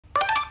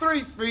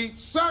3 feet.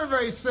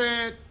 Survey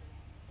said.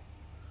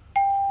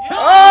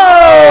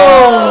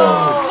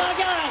 Oh my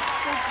God!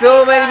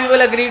 So many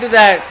people agree to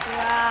that.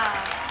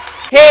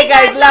 Hey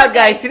guys, Loud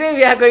Guys, today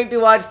we are going to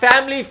watch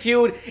Family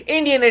Feud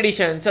Indian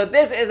edition. So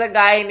this is a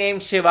guy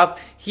named Shiva.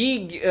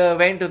 He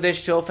went to this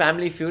show,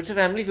 Family Feud. So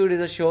Family Feud is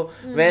a show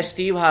where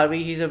Steve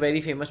Harvey, he's a very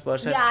famous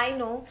person. Yeah, I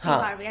know Steve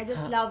Harvey. I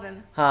just love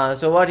him.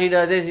 So what he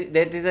does is,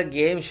 that is a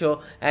game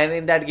show, and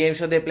in that game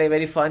show they play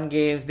very fun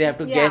games. They have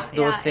to guess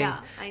those things.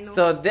 I know.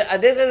 So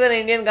this is an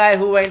Indian guy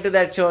who went to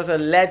that show. So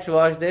let's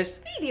watch this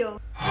Video.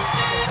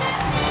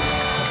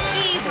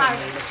 Steve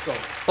Harvey. Let's go.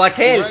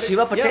 Patel,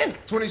 Shiva Patel.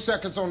 Yep. 20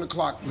 seconds on the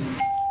clock, please.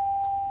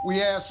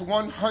 We asked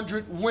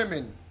 100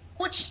 women,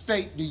 which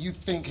state do you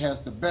think has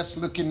the best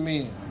looking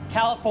men?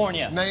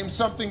 California. Name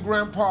something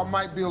grandpa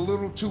might be a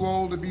little too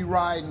old to be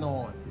riding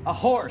on. A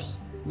horse.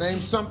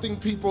 Name something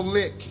people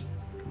lick.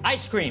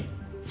 Ice cream.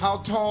 How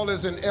tall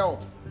is an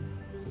elf?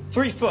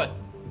 3 foot.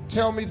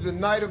 Tell me the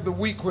night of the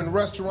week when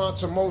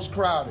restaurants are most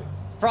crowded.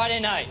 Friday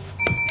night.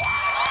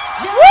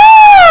 Woo!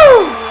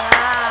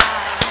 Wow.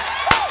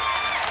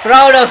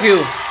 Proud of you.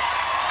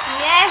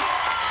 Yes.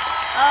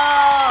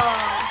 Oh.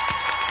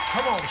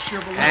 Come on,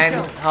 Shiva, let's And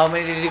go. how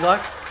many did he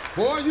got?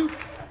 Boy, you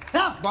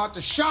about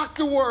to shock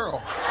the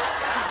world.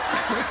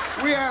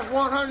 We asked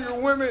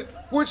 100 women,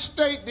 which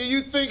state do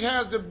you think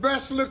has the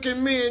best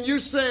looking men? You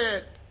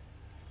said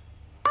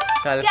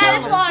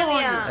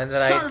California. And the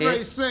right Survey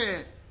is?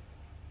 said.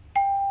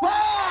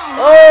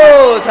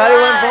 Oh,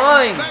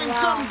 31 points. Name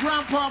something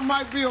grandpa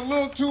might be a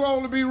little too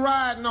old to be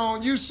riding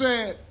on. You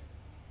said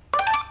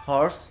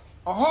Horse.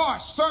 a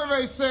horse.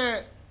 Survey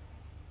said.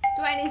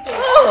 26.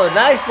 Oh,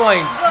 nice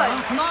point.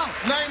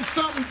 Good. Name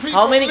something people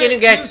How many can lick. you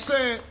get? You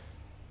said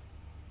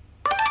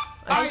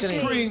ice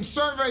cream.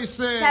 Survey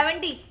said.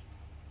 70.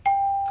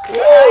 Woo!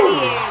 38.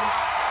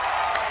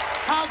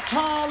 How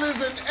tall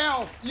is an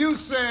elf? You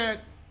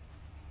said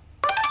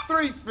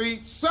 3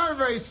 feet.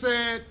 Survey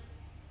said.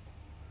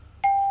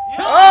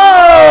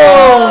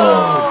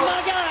 Oh!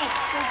 my God!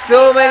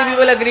 So many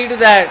people agree to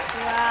that.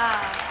 Wow.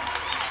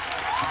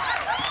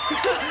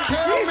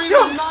 Tell me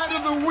the night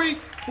of the week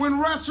when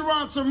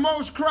restaurants are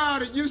most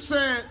crowded. You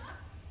said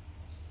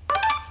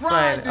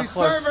Friday. Of course.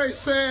 Survey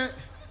said.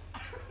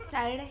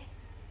 Saturday.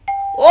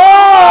 Oh!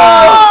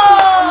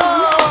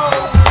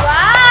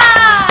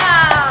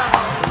 Wow.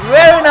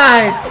 Very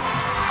nice.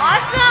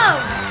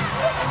 Awesome.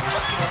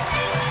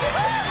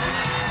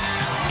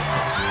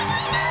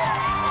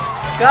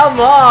 Come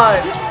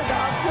on. Your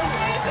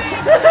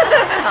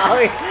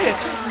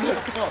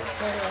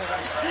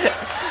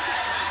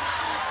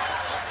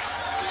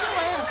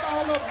ass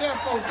all up there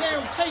for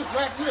damn tape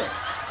right here.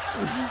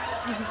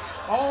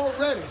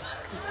 Already.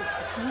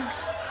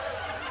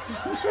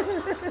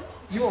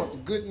 You want the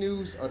good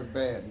news or the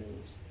bad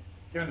news?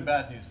 Give me the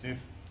bad news, Steve.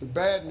 The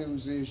bad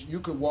news is you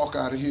could walk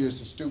out of here as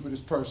the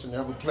stupidest person to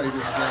ever play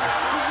this game.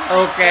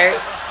 Okay.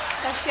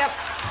 Kashyap.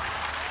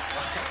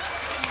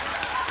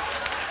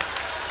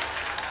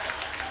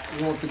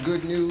 You want the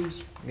good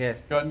news?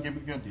 Yes. Go ahead and give me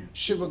the good news.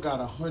 Shiva got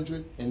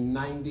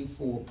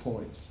 194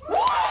 points.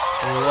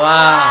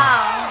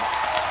 Wow.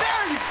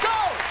 There you go!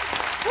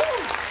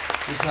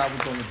 This is how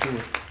we're going to do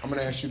it. I'm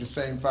going to ask you the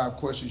same 5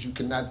 questions. You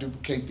cannot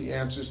duplicate the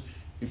answers.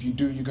 If you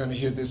do, you're going to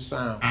hear this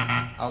sound.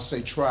 I'll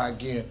say try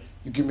again.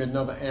 You give me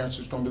another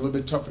answer. It's going to be a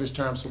little bit tougher this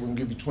time, so we're going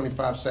to give you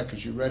 25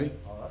 seconds. You ready?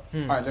 All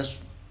right,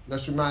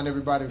 let's remind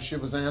everybody of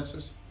Shiva's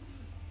answers.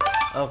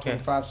 Okay.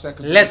 25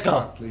 seconds. Let's on the go.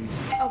 clock, please.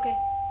 Okay.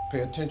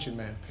 Pay attention,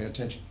 man. Pay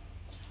attention.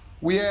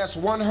 We asked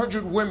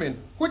 100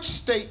 women, which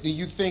state do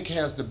you think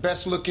has the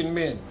best looking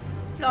men?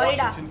 Florida.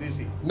 Washington,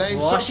 D.C. Name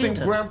Washington. something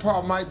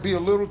grandpa might be a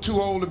little too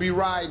old to be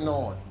riding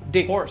on.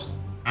 Dick. Horse.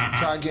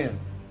 Try again.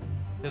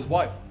 His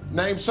wife.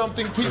 Name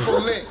something people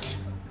lick.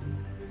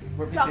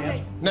 Repeat the Chocolate.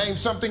 answer. Name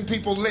something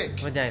people lick.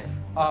 Vagina.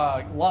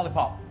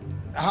 Lollipop.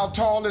 How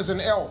tall is an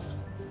elf?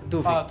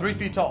 2 feet. 3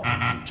 feet tall.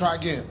 Try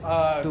again.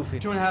 2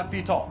 feet. 2.5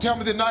 feet tall. Tell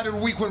me the night of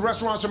the week when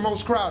restaurants are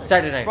most crowded.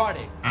 Saturday night.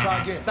 Friday.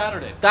 Try again.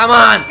 Saturday. Come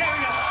on.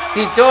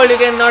 He told you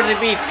cannot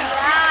repeat. Yeah.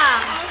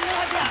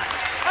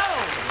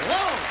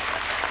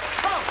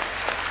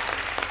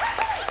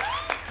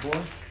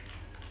 Boy,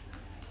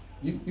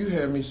 you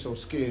had me so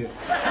scared.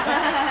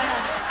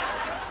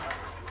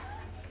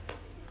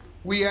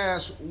 We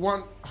asked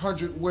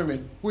 100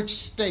 women, which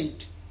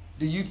state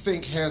do you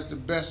think has the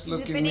best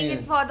looking Repeating men?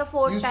 it for the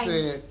 4th You time.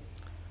 said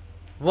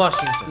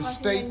Washington. the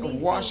state of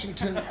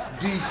Washington, Washington,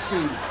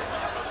 D.C.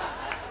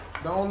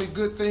 The only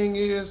good thing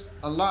is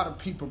a lot of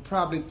people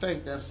probably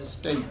think that's a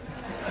state.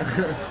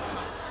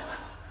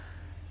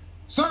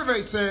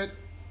 Survey said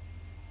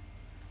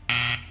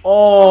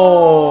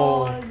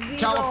Oh. 0.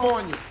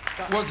 California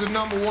was the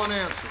 #1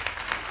 answer.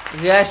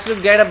 He has to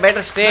get a better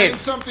Name state.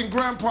 something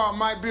grandpa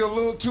might be a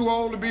little too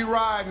old to be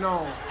riding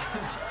on.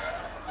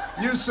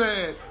 You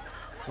said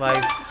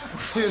Wife.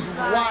 his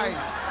wife.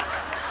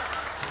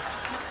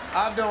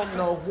 I don't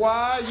know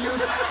why you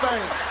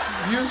think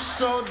you're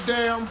so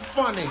damn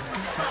funny.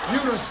 You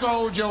done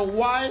sold your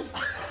wife.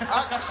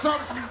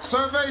 Some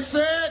survey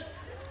said.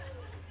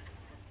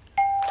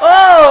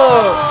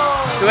 Oh!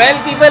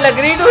 12 people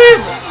agree to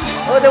him.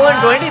 Oh, they won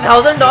 $20,000.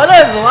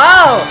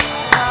 Wow.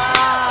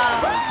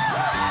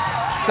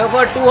 So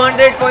for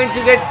 200 points,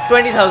 you get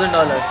 $20,000.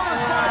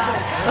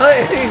 Oh,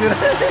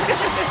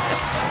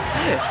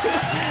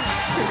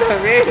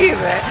 very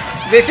rare.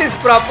 This is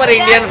proper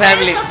Indian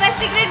family.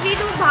 Sophisticated, we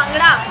do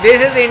bhangra.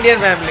 This is the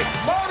Indian family.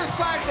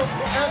 Motorcycle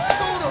and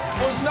scooter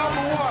was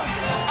number one.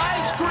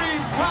 Ice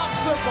cream,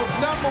 popsicle,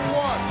 number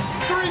one.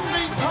 3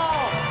 feet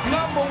tall,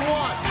 number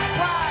one.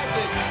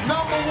 Friday,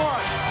 number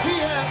one. He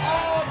had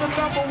all the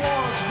number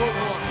ones but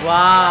one.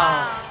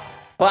 Wow.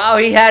 Wow,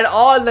 he had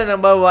all the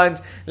number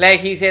ones.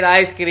 Like he said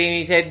ice cream,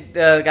 he said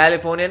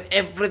Californian,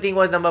 everything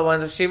was number one.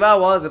 So Shiva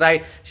was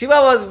right.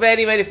 Shiva was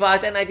very, very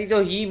fast, and I think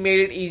so he made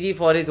it easy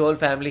for his whole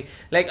family.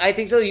 Like I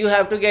think so you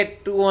have to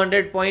get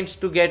 200 points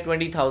to get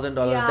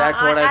 $20,000. Yeah,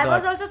 That's what I got. I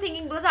was also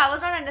thinking, because I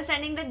was not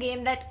understanding the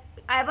game, that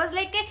I was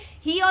like,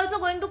 he also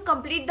going to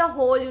complete the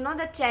whole,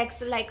 the checks,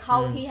 like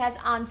how he has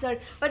answered.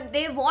 But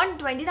they won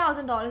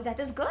 $20,000. That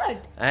is good.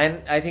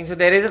 And I think so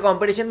there is a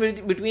competition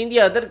between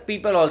the other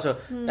people also.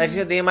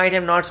 Actually, they might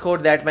have not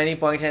scored that many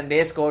points, and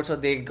they scored, so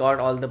they got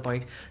all the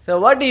points. So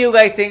what do you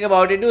guys think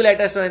about it? Do let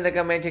us know in the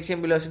comment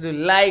section below. So do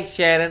like,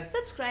 share, and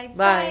Subscribe.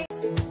 bye.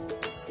 Bye.